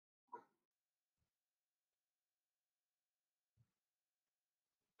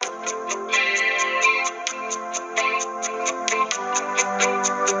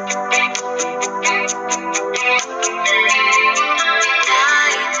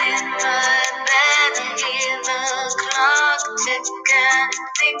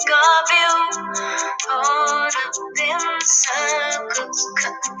Think of you, caught up in circles.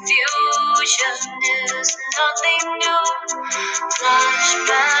 Confusion is nothing new.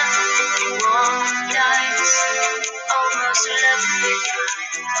 Flashback, warm nights, almost left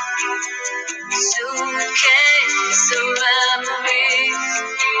behind. Suitcase of memories,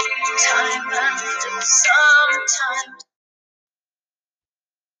 time after sometimes.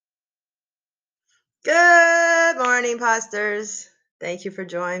 Good morning, pastors. Thank you for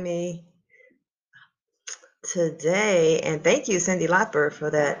joining me today. And thank you, Cindy Lauper,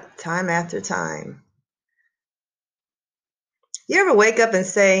 for that time after time. You ever wake up and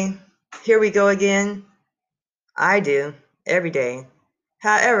say, here we go again? I do, every day.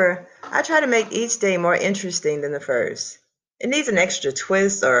 However, I try to make each day more interesting than the first. It needs an extra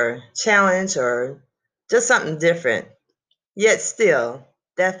twist or challenge or just something different. Yet still,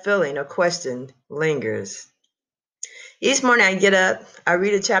 that feeling or question lingers. Each morning I get up, I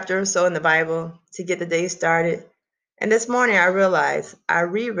read a chapter or so in the Bible to get the day started. And this morning I realized I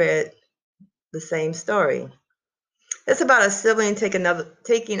reread the same story. It's about a sibling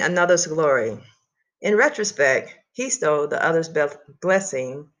taking another's glory. In retrospect, he stole the other's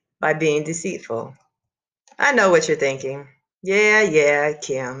blessing by being deceitful. I know what you're thinking. Yeah,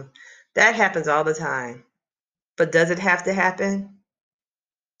 Kim. That happens all the time. But does it have to happen?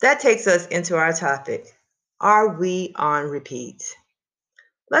 That takes us into our topic. Are we on repeat?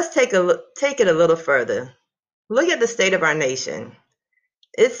 Let's take it a little further. Look at the state of our nation.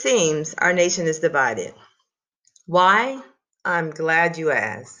 It seems our nation is divided. Why? I'm glad you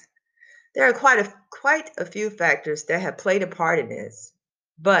asked. There are quite a few factors that have played a part in this.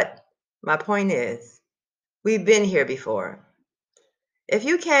 But my point is, we've been here before. If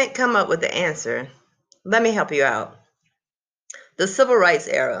you can't come up with the answer, let me help you out. The Civil Rights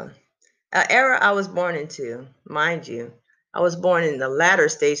era, an era I was born into, mind you. I was born in the latter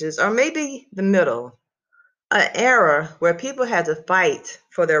stages, or maybe the middle. An era where people had to fight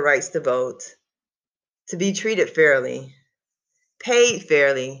for their rights to vote, to be treated fairly, paid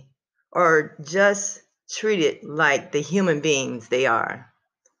fairly, or just treated like the human beings they are.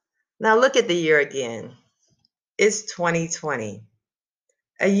 Now look at the year again. It's 2020,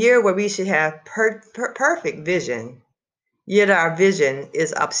 a year where we should have perfect vision, yet our vision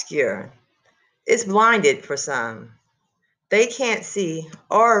is obscure. It's blinded for some. They can't see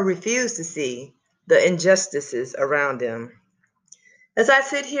or refuse to see the injustices around them. As I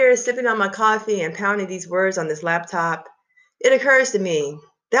sit here sipping on my coffee and pounding these words on this laptop, it occurs to me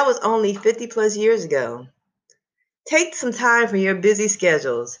that was only 50 plus years ago. Take some time from your busy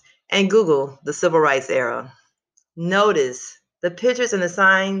schedules and Google the Civil Rights era. Notice the pictures and the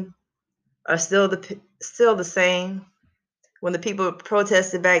sign are still the same when the people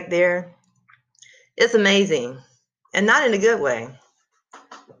protested back there. It's amazing, and not in a good way.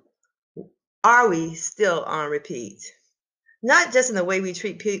 Are we still on repeat? Not just in the way we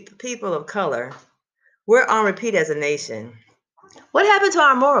treat people of color. We're on repeat as a nation. What happened to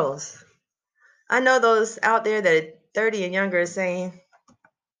our morals? I know those out there that are 30 and younger are saying,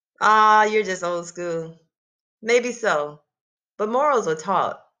 you're just old school. Maybe so, but morals are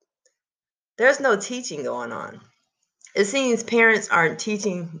taught. There's no teaching going on. It seems parents aren't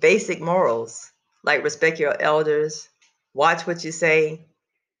teaching basic morals, like respect your elders, watch what you say,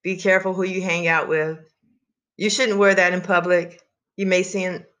 be careful who you hang out with. You shouldn't wear that in public. You may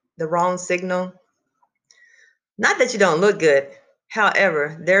send the wrong signal. Not that you don't look good.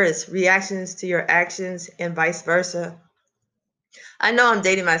 However, there is reactions to your actions and vice versa. I know I'm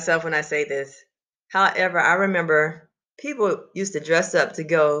dating myself when I say this. However, I remember people used to dress up to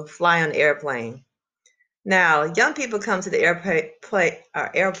go fly on an airplane. Now, young people come to the airport,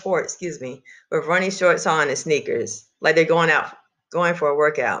 with running shorts on and sneakers, like they're going for a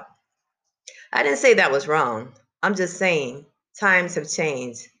workout. I didn't say that was wrong. I'm just saying times have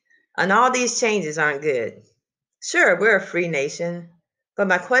changed, and all these changes aren't good. Sure, we're a free nation, but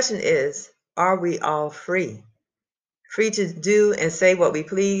my question is, are we all free? Free to do and say what we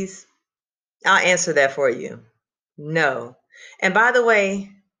please? I'll answer that for you. No. And by the way,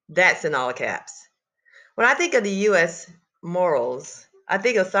 that's in all caps. When I think of the U.S. morals, I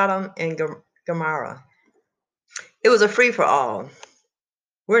think of Sodom and Gomorrah. It was a free for all.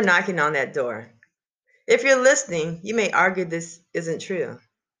 We're knocking on that door. If you're listening, you may argue this isn't true.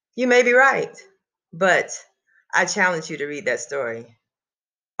 You may be right, but I challenge you to read that story.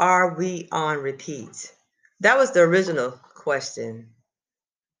 Are we on repeat? That was the original question.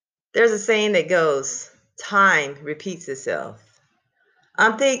 There's a saying that goes, time repeats itself.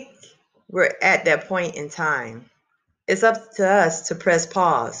 I think we're at that point in time. It's up to us to press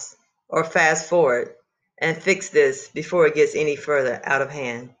pause or fast forward and fix this before it gets any further out of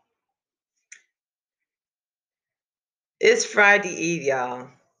hand. It's Friday Eve, y'all.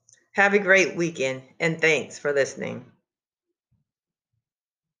 Have a great weekend and thanks for listening.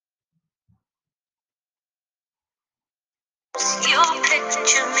 You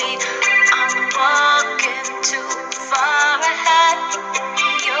picture me, I'm walking too far ahead.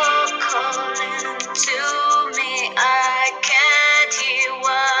 You're calling to me, I can't hear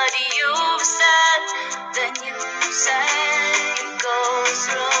what you've said. Then you say it goes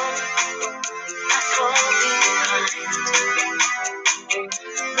slow, I fall behind.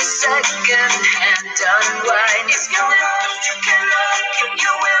 The second hand unwind. If you're lost, you can look and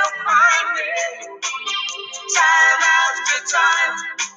you will find me. Time after time.